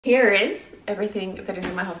Here is everything that is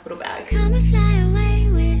in my hospital bag. Come and fly away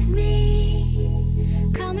with me.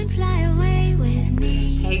 Come and fly away with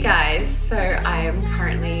me. Hey guys, so I am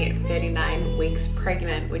currently 39 weeks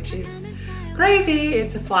pregnant, which is crazy.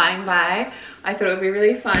 It's flying by. I thought it would be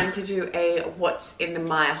really fun to do a what's in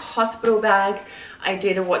my hospital bag. I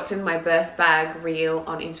did a what's in my birth bag reel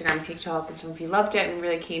on Instagram and TikTok, and some of you loved it. I'm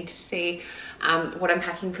really keen to see what I'm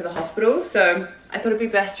packing for the hospital. So I thought it'd be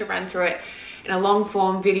best to run through it in a long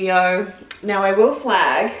form video. Now I will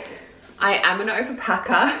flag, I am an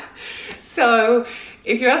overpacker. So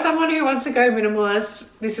if you're someone who wants to go minimalist,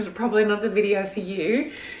 this is probably not the video for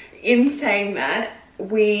you. In saying that,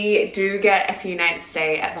 we do get a few nights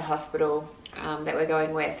stay at the hospital that we're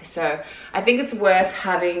going with. So I think it's worth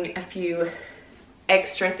having a few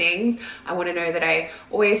extra things. I want to know that I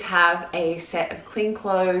always have a set of clean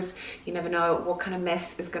clothes. You never know what kind of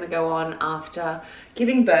mess is going to go on after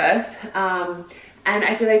giving birth. And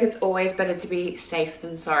I feel like it's always better to be safe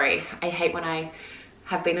than sorry. I hate when I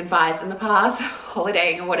have been advised in the past,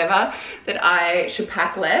 holidaying or whatever, that I should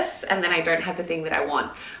pack less and then I don't have the thing that I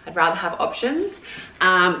want. I'd rather have options.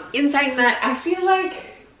 In saying that, I feel like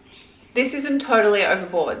this isn't totally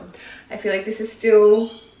overboard. I feel like this is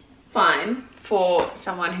still fine for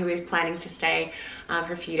someone who is planning to stay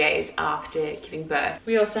for a few days after giving birth.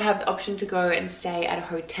 We also have the option to go and stay at a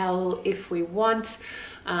hotel if we want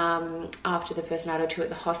after the first night or two at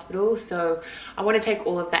the hospital. So I want to take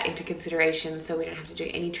all of that into consideration so we don't have to do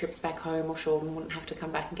any trips back home, or Sean wouldn't have to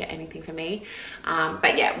come back and get anything for me.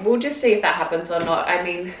 But yeah, we'll just see if that happens or not. I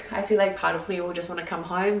mean, I feel like part of me will just want to come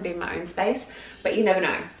home, be in my own space, but you never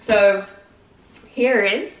know. So here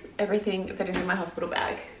is everything that is in my hospital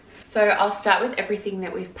bag. So I'll start with everything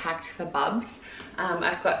that we've packed for Bubs.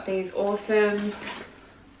 I've got these awesome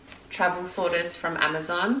travel sorters from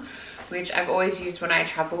Amazon, which I've always used when I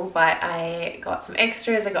travel, but I got some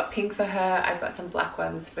extras. I got pink for her. I've got some black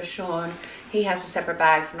ones for Sean. He has a separate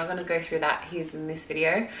bag, so I'm not going to go through that. He's in this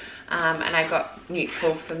video. And I got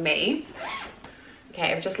neutral for me.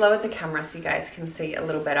 Okay, I've just lowered the camera so you guys can see a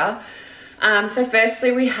little better. So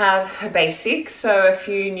firstly, we have her basics, so a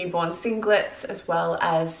few newborn singlets, as well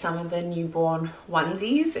as some of the newborn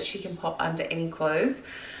onesies that she can pop under any clothes.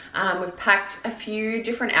 We've packed a few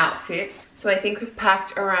different outfits. So I think we've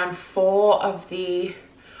packed around 4 of the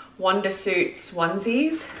Wonder Suits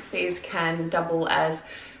onesies. These can double as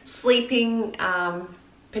sleeping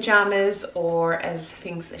pajamas or as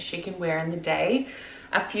things that she can wear in the day.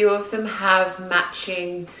 A few of them have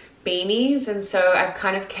matching beanies, and so I've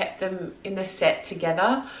kind of kept them in the set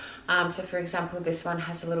together. So for example, this one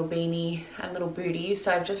has a little beanie and little booties,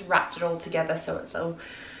 so I've just wrapped it all together so it's all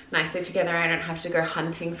nicely together. I don't have to go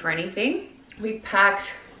hunting for anything. We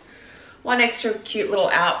packed one extra cute little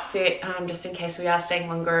outfit just in case we are staying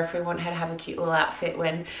longer, if we want her to have a cute little outfit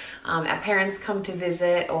when our parents come to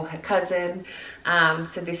visit, or her cousin.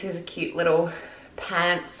 So this is a cute little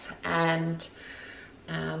pants and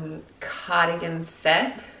cardigan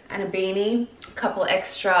set, and a beanie, a couple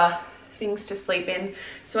extra things to sleep in.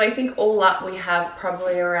 So I think all up we have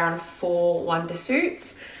probably around 4 Wonder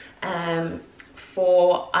Suits,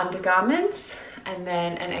 4 undergarments, and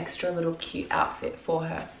then an extra little cute outfit for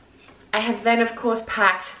her. I have then of course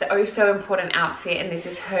packed the oh so important outfit, and this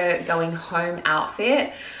is her going home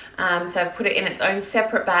outfit. So I've put it in its own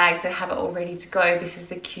separate bag, so I have it all ready to go. This is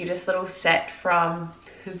the cutest little set from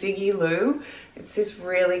Ziggy Lou. It's this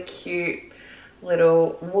really cute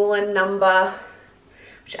little woolen number,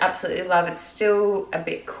 which I absolutely love. It's still a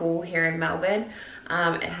bit cool here in Melbourne.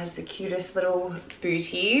 It has the cutest little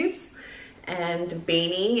booties and a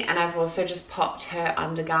beanie, and I've also just popped her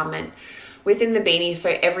undergarment within the beanie,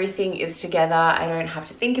 so everything is together. I don't have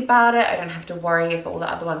to think about it. I don't have to worry if all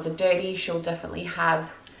the other ones are dirty. She'll definitely have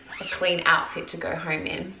a clean outfit to go home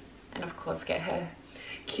in, and of course get her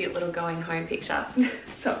cute little going home picture.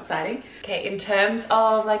 So exciting. Okay, in terms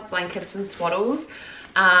of like blankets and swaddles,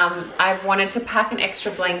 I've wanted to pack an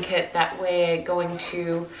extra blanket that we're going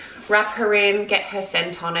to wrap her in, get her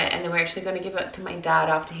scent on it, and then we're actually going to give it to my dad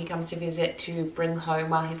after he comes to visit to bring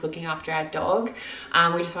home while he's looking after our dog.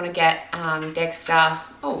 We just want to get Dexter.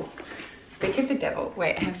 Oh, speak of the devil.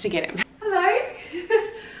 Wait, I have to get him. Hello.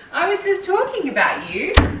 I was just talking about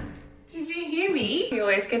you. Did you hear me? He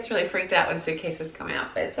always gets really freaked out when suitcases come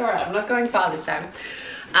out, but it's all right. I'm not going far this time.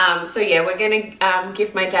 So yeah, we're gonna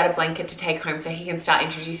give my dad a blanket to take home so he can start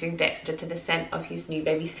introducing Dexter to the scent of his new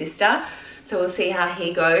baby sister. So we'll see how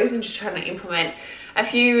he goes, and just trying to implement a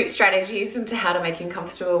few strategies into how to make him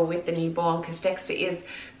comfortable with the newborn, because Dexter is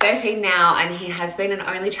 13 now and he has been an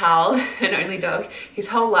only child, an only dog his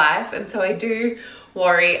whole life. And so I do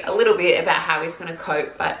worry a little bit about how he's gonna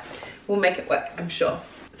cope, but we'll make it work, I'm sure.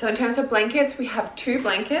 So in terms of blankets, we have 2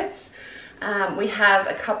 blankets. We have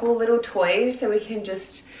a couple little toys so we can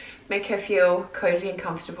just make her feel cozy and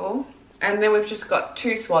comfortable. And then we've just got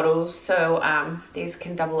 2 swaddles, so these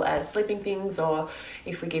can double as sleeping things, or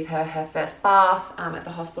if we give her her first bath at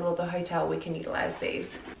the hospital or the hotel, we can utilize these.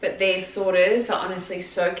 But these sorters are honestly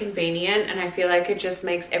so convenient, and I feel like it just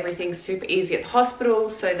makes everything super easy at the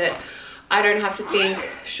hospital so that I don't have to think,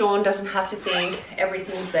 Sean doesn't have to think,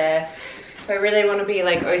 everything's there. If I really want to be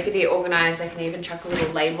like OCD organized, I can even chuck a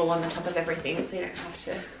little label on the top of everything so you don't have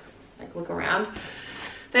to like look around.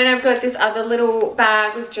 Then I've got this other little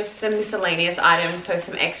bag with just some miscellaneous items, so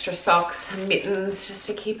some extra socks, some mittens just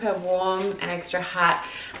to keep her warm, an extra hat,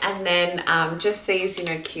 and then just these, you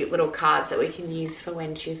know, cute little cards that we can use for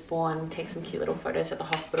when she's born, take some cute little photos at the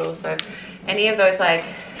hospital. So any of those, like,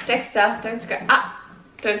 Dexter, don't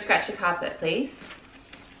scratch the carpet, please.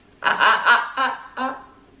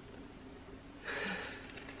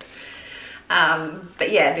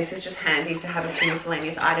 But yeah, this is just handy to have a few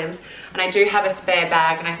miscellaneous items, and I do have a spare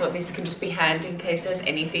bag, and I thought this could just be handy in case there's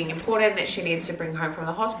anything important that she needs to bring home from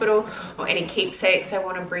the hospital, or any keepsakes I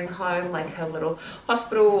want to bring home, like her little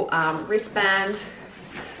hospital wristband,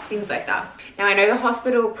 things like that. Now I know the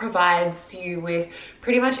hospital provides you with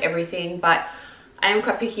pretty much everything, but I am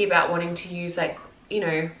quite picky about wanting to use, like, you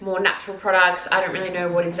know, more natural products. I don't really know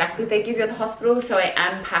what exactly they give you at the hospital, so I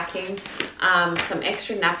am packing some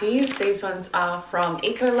extra nappies. These ones are from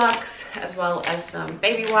Ecolux, as well as some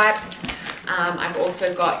baby wipes. I've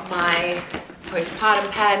also got my postpartum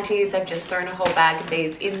panties. I've just thrown a whole bag of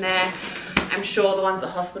these in there. I'm sure the ones at the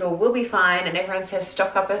hospital will be fine, and everyone says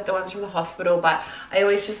stock up at the ones from the hospital, but I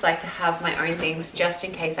always just like to have my own things just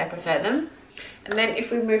in case I prefer them. And then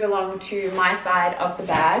if we move along to my side of the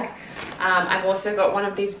bag, I've also got one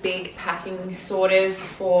of these big packing sorters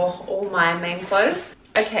for all my main clothes.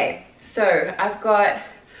 Okay, so I've got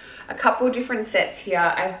a couple different sets here.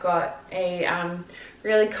 I've got a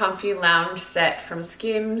really comfy lounge set from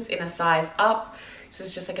Skims in a size up. This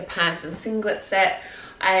is just like a pants and singlet set.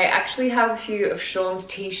 I actually have a few of Sean's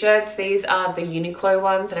t-shirts. These are the Uniqlo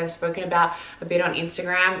ones that I've spoken about a bit on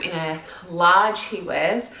Instagram, in a large he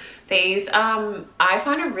wears. These I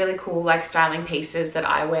find are really cool, like, styling pieces that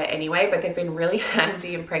I wear anyway, but they've been really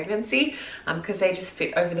handy in pregnancy because they just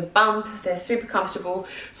fit over the bump. They're super comfortable,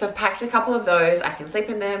 so I've packed a couple of those. I can sleep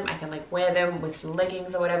in them, I can like wear them with some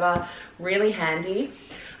leggings or whatever. Really handy.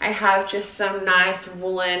 I have just some nice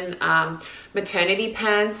woolen maternity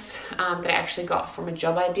pants that I actually got from a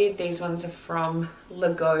job I did. These ones are from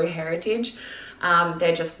Lego Heritage.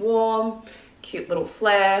 They're just warm, cute little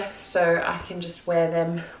flare, so I can just wear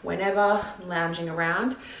them whenever I'm lounging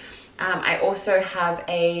around. I also have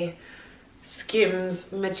a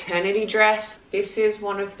Skims maternity dress. This is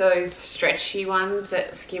one of those stretchy ones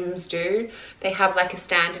that Skims do. They have like a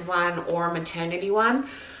standard one or a maternity one.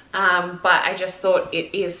 But I just thought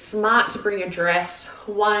it is smart to bring a dress,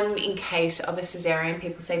 one, in case of a cesarean.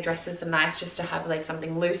 People say dresses are nice just to have like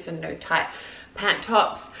something loose and no tight pant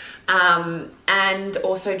tops, and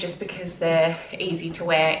also just because they're easy to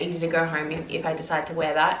wear, easy to go home in if I decide to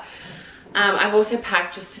wear that. I've also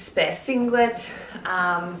packed just a spare singlet,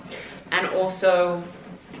 and also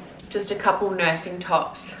just a couple nursing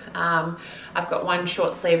tops. I've got one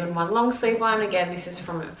short sleeve and one long sleeve one. Again, this is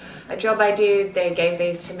from a job I did. They gave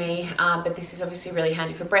these to me, but this is obviously really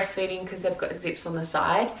handy for breastfeeding because they've got zips on the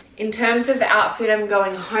side. In terms of the outfit I'm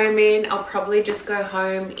going home in, I'll probably just go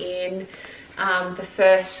home in the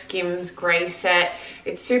first Skims grey set.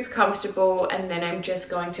 It's super comfortable, and then I'm just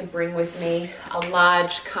going to bring with me a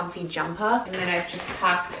large comfy jumper, and then I've just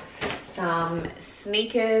packed some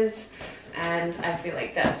sneakers, and I feel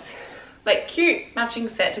like that's like cute matching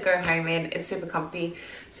set to go home in. It's super comfy,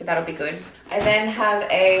 so that'll be good. I then have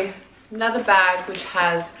another bag which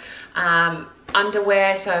has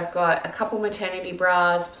underwear, so I've got a couple maternity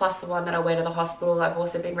bras plus the one that I wear to the hospital. I've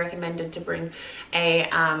also been recommended to bring a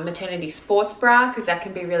maternity sports bra because that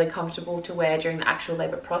can be really comfortable to wear during the actual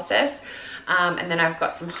labor process. And then I've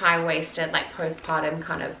got some high-waisted, like postpartum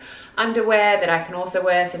kind of underwear that I can also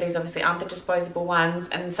wear. So these obviously aren't the disposable ones,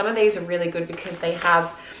 and some of these are really good because they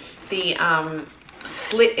have the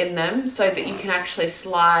slit in them so that you can actually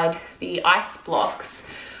slide the ice blocks,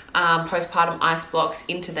 postpartum ice blocks,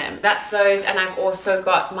 into them. That's those. And I've also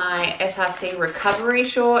got my SRC recovery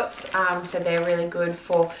shorts, so they're really good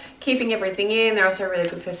for keeping everything in. They're also really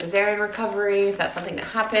good for cesarean recovery if that's something that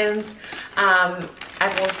happens.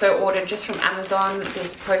 I've also ordered just from Amazon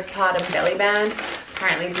this postpartum belly band.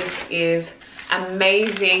 Apparently this is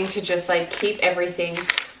amazing to just like keep everything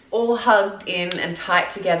all hugged in and tight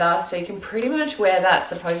together, so you can pretty much wear that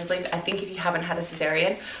supposedly, I think if you haven't had a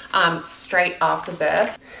cesarean, straight after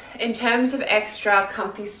birth. In terms of extra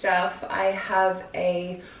comfy stuff, I have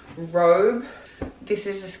a robe. This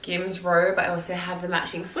is a Skims robe. I also have the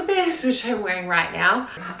matching slippers, which I'm wearing right now.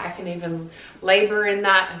 I can even labor in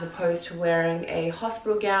that as opposed to wearing a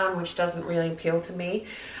hospital gown, which doesn't really appeal to me.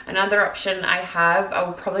 Another option I have, I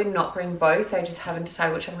will probably not bring both. I just haven't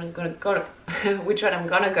decided which one I'm gonna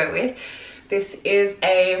go with. This is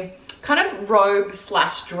a kind of robe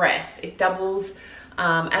slash dress. It doubles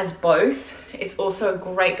as both. It's also a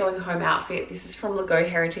great going home outfit. This is from Lego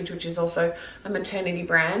Heritage, which is also a maternity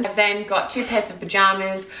brand. I've then got 2 pairs of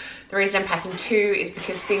pajamas. The reason I'm packing 2 is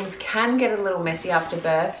because things can get a little messy after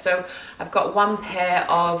birth. So I've got 1 pair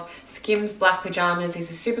of Skims black pajamas. These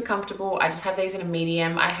are super comfortable. I just have these in a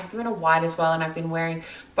medium. I have them in a white as well, and I've been wearing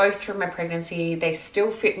both through my pregnancy. They still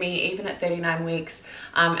fit me even at 39 weeks,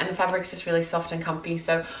 and the fabric's just really soft and comfy,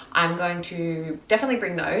 so I'm going to definitely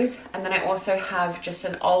bring those. And then I also have just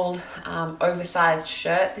an old oversized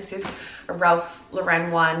shirt. This is a Ralph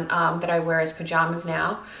Lauren one that I wear as pajamas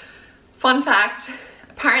now. Fun fact,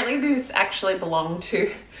 apparently this actually belonged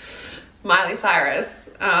to Miley Cyrus.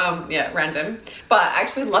 Yeah, random, but I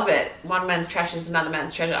actually love it. One man's trash is another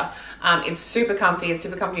man's treasure. It's super comfy. It's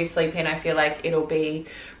super comfy to sleep in. I feel like it'll be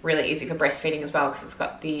really easy for breastfeeding as well because it's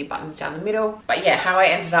got the buttons down the middle. But yeah, how I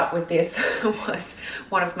ended up with this was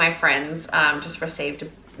one of my friends just received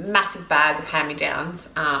a massive bag of hand-me-downs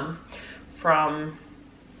from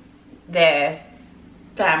their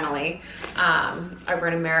family over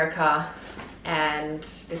in America, and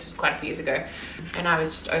this was quite a few years ago, and I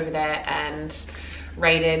was just over there and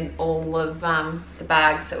raided all of the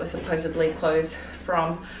bags that were supposedly clothes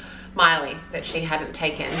from Miley that she hadn't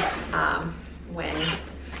taken when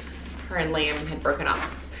her and Liam had broken up,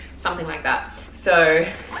 something like that. So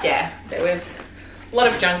yeah, there was a lot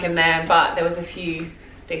of junk in there, but there was a few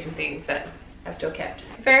decent things that I've still kept.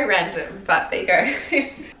 Very random, but there you go.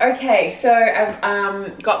 Okay, so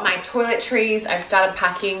I've got my toiletries. I've started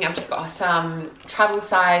packing. I've just got some travel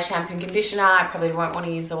size shampoo and conditioner. I probably won't want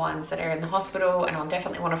to use the ones that are in the hospital, and I'll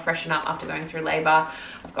definitely want to freshen up after going through labor.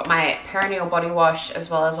 I've got my perineal body wash as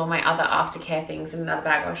well as all my other aftercare things in another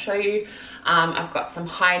bag I'll show you. I've got some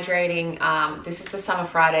hydrating. This is the Summer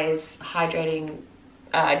Fridays hydrating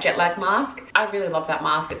jet lag mask. I really love that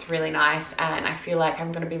mask. It's really nice, and I feel like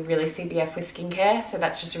I'm going to be really CBF with skincare, so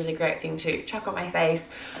that's just a really great thing to chuck on my face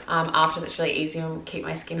after. That's really easy and keep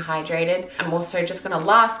my skin hydrated. I'm also just going to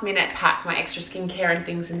last minute pack my extra skincare and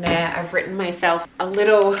things in there. I've written myself a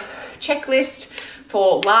little checklist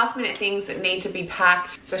for last minute things that need to be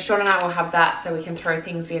packed, so Sean and I will have that so we can throw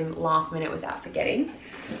things in last minute without forgetting.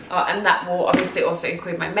 And that will obviously also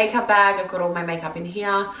include my makeup bag. I've got all my makeup in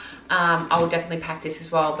here. I will definitely pack this as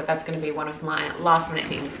well, but that's going to be one of my last minute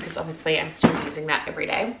things because obviously I'm still using that every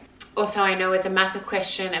day. Also, I know it's a massive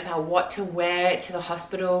question about what to wear to the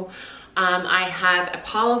hospital. I have a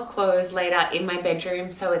pile of clothes laid out in my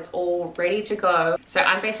bedroom, so it's all ready to go. So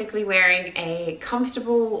I'm basically wearing a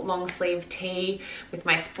comfortable long sleeve tee with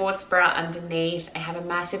my sports bra underneath. I have a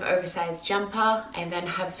massive oversized jumper, and then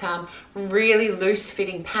have some really loose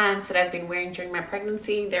fitting pants that I've been wearing during my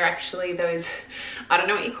pregnancy. They're actually those, I don't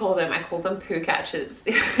know what you call them. I call them poo catchers.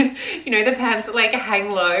 You know, the pants that like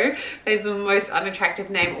hang low. That is the most unattractive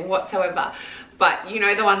name whatsoever. But you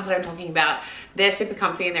know the ones that I'm talking about. They're super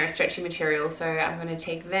comfy and they're a stretchy material, so I'm going to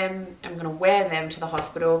take them, I'm going to wear them to the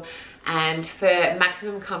hospital, and for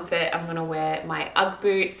maximum comfort I'm going to wear my Ugg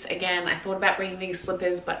boots. Again, I thought about bringing these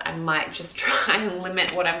slippers, but I might just try and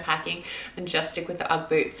limit what I'm packing and just stick with the Ugg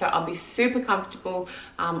boots. So I'll be super comfortable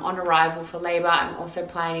on arrival for labor. I'm also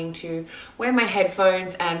planning to wear my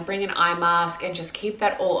headphones and bring an eye mask and just keep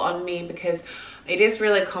that all on me, because it is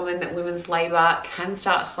really common that women's labor can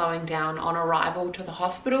start slowing down on arrival to the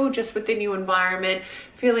hospital, just with the new environment,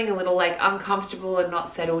 feeling a little like uncomfortable and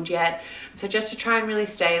not settled yet. So just to try and really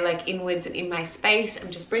stay like inwards and in my space, I'm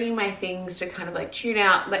just bringing my things to kind of like tune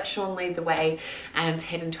out, let Sean lead the way, and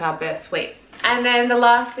head into our birth suite. And then the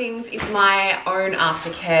last things is my own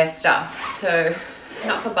aftercare stuff. So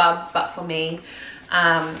not for Bubs, but for me.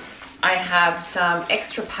 I have some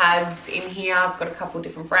extra pads in here. I've got a couple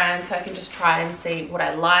different brands, so I can just try and see what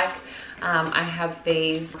I like. I have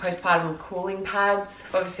these postpartum cooling pads.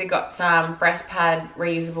 Obviously got some breast pad,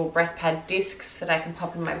 reusable breast pad discs that I can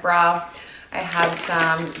pop in my bra. I have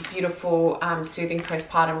some beautiful soothing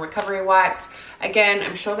postpartum recovery wipes. Again,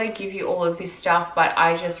 I'm sure they give you all of this stuff, but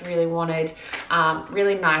I just really wanted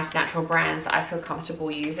really nice natural brands I feel comfortable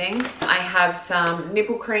using. I have some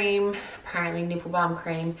nipple cream, apparently nipple balm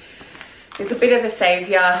cream. is a bit of a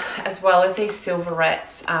savior, as well as these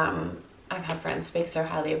silverettes. I've had friends speak so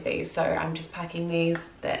highly of these, so I'm just packing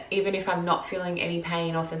these, that even if I'm not feeling any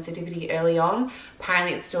pain or sensitivity early on,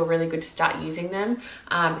 apparently it's still really good to start using them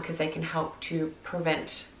because they can help to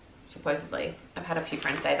prevent, supposedly. I've had a few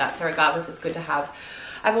friends say that, so regardless, it's good to have.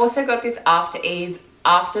 I've also got this After Ease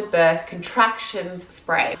after birth contractions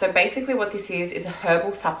spray. So basically what this is a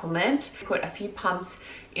herbal supplement. Put a few pumps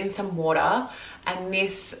in some water, and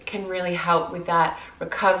this can really help with that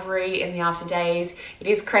recovery in the after days. It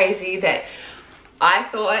is crazy that I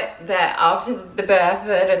thought that after the birth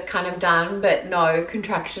that it's kind of done, but no,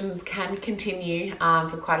 contractions can continue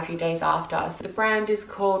for quite a few days after. So the brand is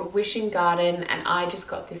called Wishing Garden, and I just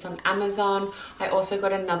got this on Amazon. I also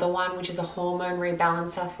got another one, which is a hormone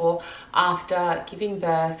rebalancer for after giving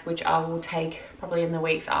birth, which I will take probably in the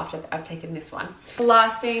weeks after I've taken this one. The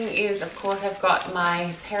last thing is, of course, I've got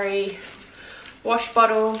my Peri wash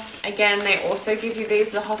bottle. Again, they also give you these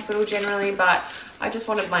at the hospital generally, but I just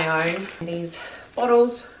wanted my own. These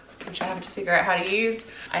bottles, which I have to figure out how to use.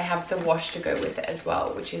 I have the wash to go with it as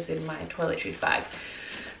well, which is in my toiletries bag.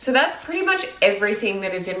 So that's pretty much everything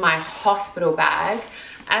that is in my hospital bag.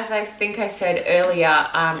 As I think I said earlier,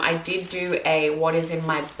 I did do a what is in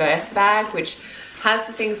my birth bag, which has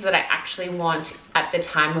the things that I actually want at the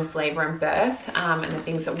time of labor and birth, and the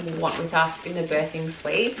things that we want with us in the birthing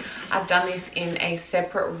suite. I've done this in a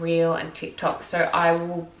separate reel and TikTok, so I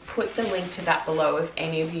will put the link to that below if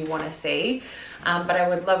any of you want to see. But I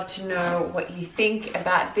would love to know what you think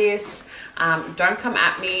about this. Don't come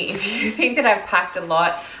at me if you think that I've packed a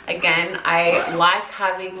lot. Again, I like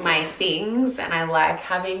having my things, and I like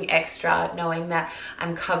having extra, knowing that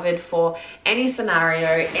I'm covered for any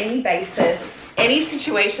scenario, any basis, any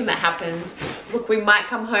situation that happens. Look, we might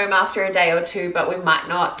come home after a day or two, but we might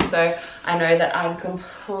not. So I know that I'm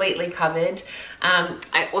completely covered.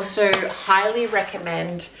 I also highly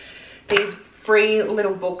recommend these free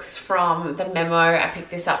little books from the Memo. I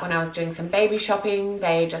picked this up when I was doing some baby shopping.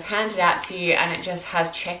 They just hand it out to you, and it just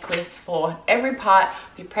has checklists for every part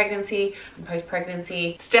of your pregnancy and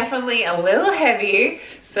post-pregnancy. It's definitely a little heavy,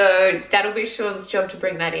 so that'll be Sean's job to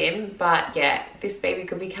bring that in. But yeah, this baby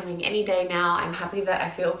could be coming any day now. I'm happy that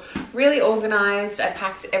I feel really organized. I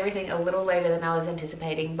packed everything a little later than I was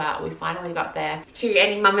anticipating, but we finally got there. To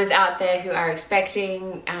any mamas out there who are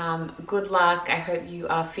expecting, good luck. I hope you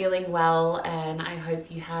are feeling well, and I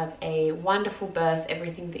hope you have a wonderful birth,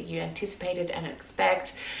 everything that you anticipated and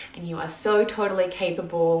expect, and you are so totally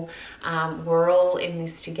capable. We're all in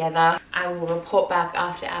this together. I will report back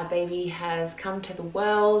after our baby has come to the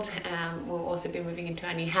world. We'll also be moving into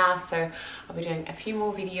our new house, so I'll be doing a few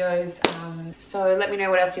more videos. So let me know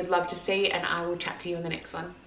what else you'd love to see, and I will chat to you in the next one.